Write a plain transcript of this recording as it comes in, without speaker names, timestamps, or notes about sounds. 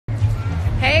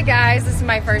Hey guys, this is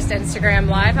my first Instagram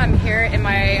Live. I'm here in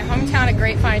my hometown of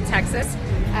Grapevine, Texas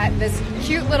at this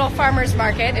cute little farmer's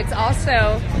market. It's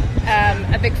also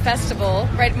a big festival.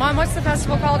 Right, Mom, what's the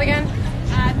festival called again?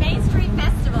 Main Street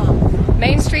Festival.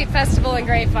 Main Street Festival in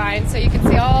Grapevine, so you can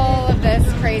see all of this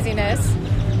craziness.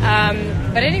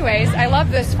 But anyways, I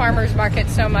love this farmer's market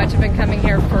so much. I've been coming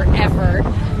here forever.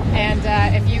 And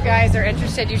if you guys are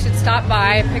interested, you should stop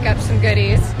by, pick up some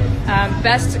goodies.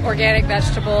 Best organic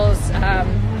vegetables,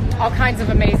 all kinds of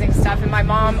amazing stuff. And my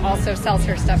mom also sells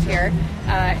her stuff here.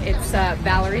 It's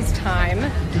Valerie's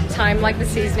Time like the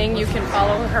seasoning. You can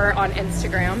follow her on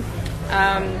Instagram.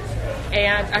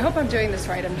 And I hope I'm doing this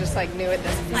right. I'm just like new at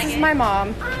this. This is my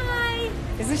mom. Hi.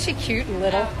 Isn't she cute and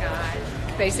little? Oh,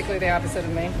 God. Basically the opposite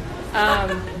of me.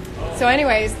 So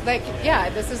anyways, like, yeah,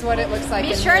 this is what it looks like.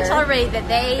 Be sure to tell everybody that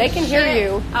they can hear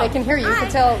you. Oh, they can hear you. You hi.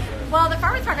 can tell. Well, the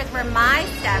farmers market is where my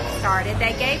stuff started.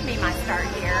 They gave me my start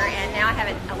here, and now I have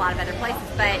it a lot of other places.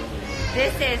 But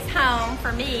this is home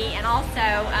for me, and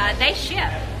also they ship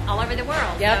all over the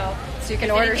world. Yep. So you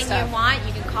can order anything stuff. You want,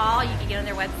 you can call, you can get on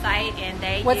their website, and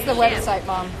they What's the ship. website,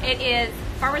 Mom? It is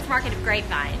Farmers Market of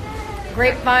Grapevine.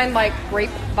 Grapevine, like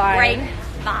grapevine.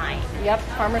 Grapevine. Yep.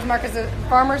 Farmers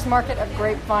Market of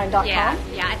Grapevine.com. Yeah,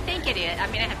 I think it is. I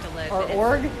mean, I have to look. Or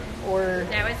org, or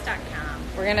no, it's .com.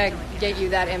 we're gonna get you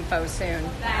that info soon.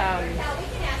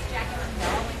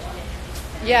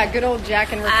 Yeah, good old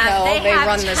Jack and Raquel. They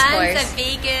run this place. They have tons of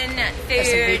vegan food, There's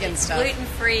some vegan stuff.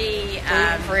 gluten-free.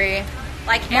 Gluten-free.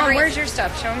 Like Mom, where's your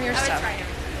stuff? Show them your stuff. It's right over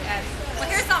here. Well,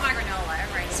 here's all my granola.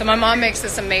 So my mom makes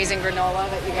this amazing granola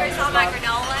that you guys Here's all love. my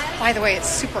granola. By the way, it's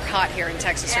super hot here in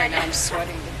Texas right now. I'm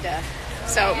sweating to death.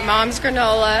 So Mom's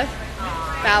granola,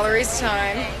 Valerie's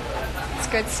Time. It's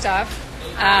good stuff.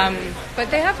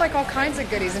 But they have like all kinds of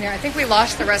goodies in here. I think we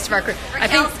lost the rest of our crew.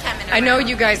 I know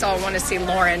you guys all want to see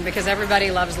Lauren because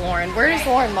everybody loves Lauren. Where is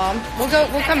Lauren, Mom? We'll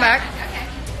come back.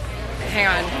 Hang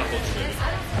on.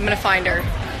 I'm gonna find her.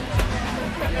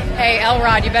 Hey,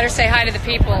 Elrod, you better say hi to the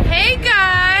people. Hey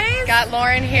guys! Got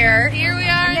Lauren here. Here we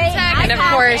are in Texas. And of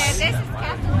course, This is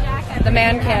Captain Jack. the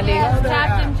man candy.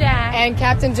 Captain Jack. And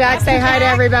Captain Jack, say hi to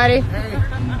everybody. You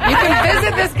can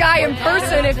visit this guy in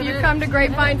person if you come to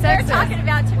Grapevine, Texas. They're talking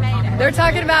about tomatoes. They're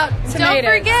talking about tomatoes.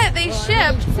 Don't forget, they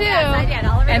shipped too. Yes, I did.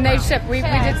 All over And the they world. ship. We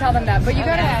did tell them that. But you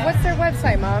gotta, what's their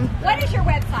website, Mom? What is your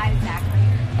website exactly?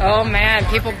 Oh man,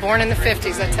 people born in the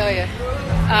 50s, I tell you.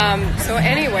 So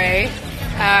anyway,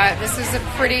 this is a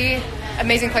pretty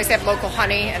amazing place. They have local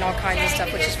honey and all kinds of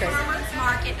stuff, which is great.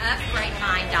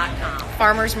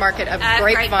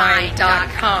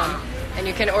 FarmersMarketofGrapevine.com. And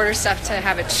you can order stuff to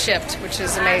have it shipped, which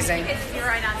is amazing. You're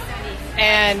right on 70.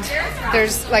 And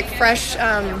there's like fresh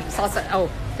salsa.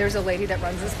 Oh, there's a lady that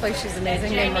runs this place. She's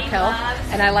amazing, named Raquel.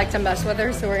 And I like to mess with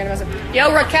her, so we're going to mess with her.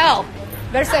 Yo, Raquel!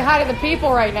 Better say hi to the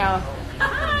people right now.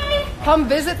 Hi. Come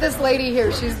visit this lady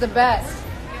here. She's the best.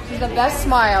 She's the best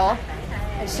smile.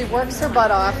 And she works her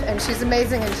butt off. And she's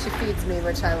amazing, and she feeds me,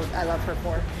 which I love her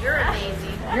for. You're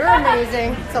amazing. You're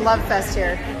amazing. It's a love fest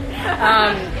here.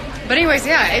 But anyways,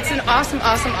 yeah, it's an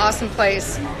awesome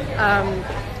place.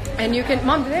 And you can,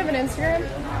 Mom, do they have an Instagram?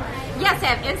 Yes, they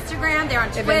have Instagram. They're on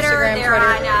They have Twitter. Instagram, They're Twitter.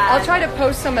 on. I'll try to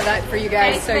post some of that for you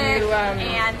guys, Facebook, so you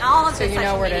and all of so the you know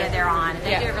social where to- media they're on.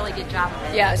 They yeah. do a really good job of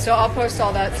it. Yeah, so I'll post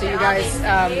all that so you guys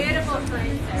Beautiful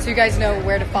fruits. so you guys know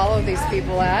where to follow these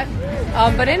people at.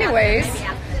 But anyways,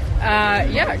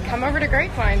 yeah, come over to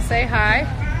Grapevine, say hi,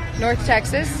 North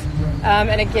Texas,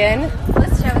 and again,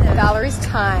 Let's show them. Valerie's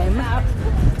Time,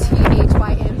 THYME,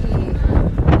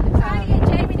 Trying to get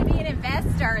Jaimie to be an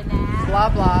investor in that. blah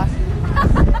blah.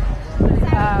 Look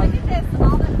at this,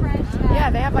 all the fresh Yeah,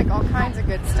 they have like all kinds of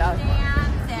good stuff.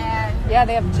 jams and Yeah,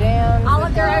 they have jams. all of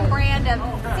they've their got- own brand of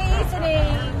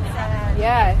seasonings. And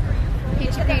Yeah, Peachy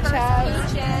these are the Peach first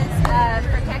has. peaches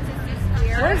for Texas this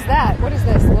year. What is that? What is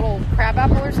this? A little crab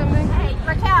apple or something? Hey,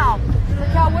 Raquel,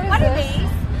 Raquel, what is what are this? these?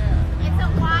 It's a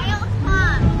wild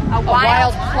plum. A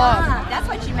wild plum. That's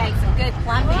what you make some good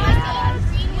plum beans.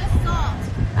 Green with salt.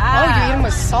 Oh, you eat them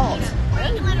with salt. Or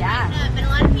you can let them Yeah. ripen up, but a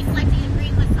lot of people like to eat them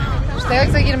green with salt. They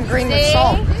like to eat them green with See?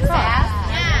 salt.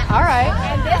 Yeah. All right.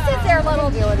 And this is their little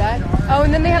Deal with that. Oh,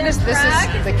 and then they have this. This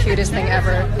is the cutest thing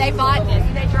ever. They bought this.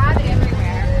 They drive it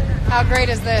everywhere. How great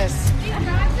is this?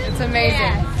 It's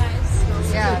amazing.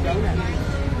 Yeah.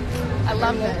 I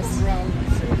love this.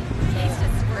 He's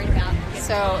just worried about it.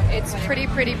 So it's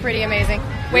pretty amazing.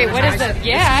 Wait, what is the? This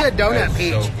Yeah. is a donut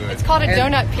peach. It's called a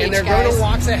donut peach, And they're guys.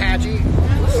 going to Waxahachie.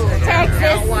 Texas.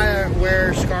 Out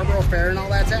where Scarborough Fair and all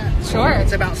that's at. Sure.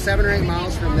 It's about 7 or 8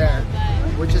 miles from there,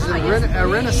 which is a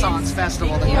Renaissance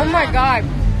festival. That Oh my God.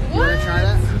 You want to try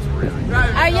that?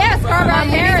 Oh, yeah, Scarborough Mom,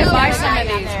 we need Fair to is buy there some of right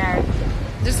these. down there.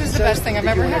 best thing I've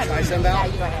ever had. Try some out?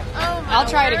 I'll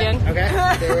try it again. Okay,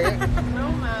 there we go.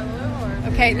 Oh my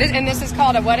lord. Okay, and this is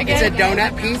called a what again? It's a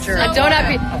donut peach or A donut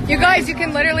peach. You guys, you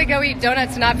can literally go eat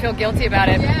donuts and not feel guilty about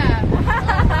it. Yeah.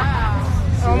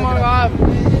 Oh my god.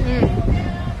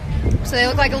 Mm. So they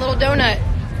look like a little donut.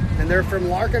 And they're from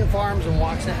Larkin Farms in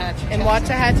Waxahachie. In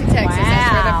Waxahachie, Texas.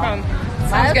 That's where they're from.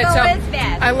 Sounds good. So Local is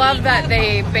best. I love that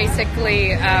they basically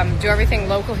do everything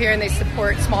local here, and they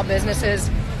support small businesses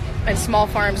and small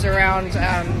farms around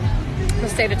the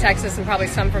state of Texas, and probably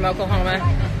some from Oklahoma.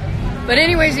 But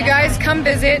anyways, you guys, come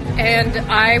visit, and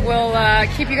I will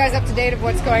keep you guys up to date of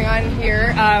what's going on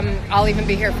here. I'll even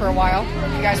be here for a while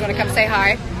if you guys want to come say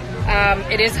hi.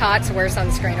 It is hot, so wear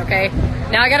sunscreen, okay?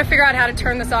 Now I got to figure out how to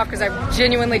turn this off because I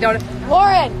genuinely don't.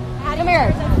 Lauren, come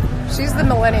here. She's the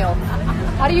millennial.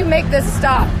 How do you make this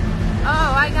stop?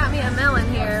 Oh, I got me a melon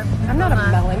here. I'm not a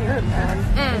melon. You're a melon.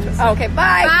 And Okay,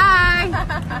 bye.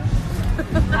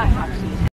 bye.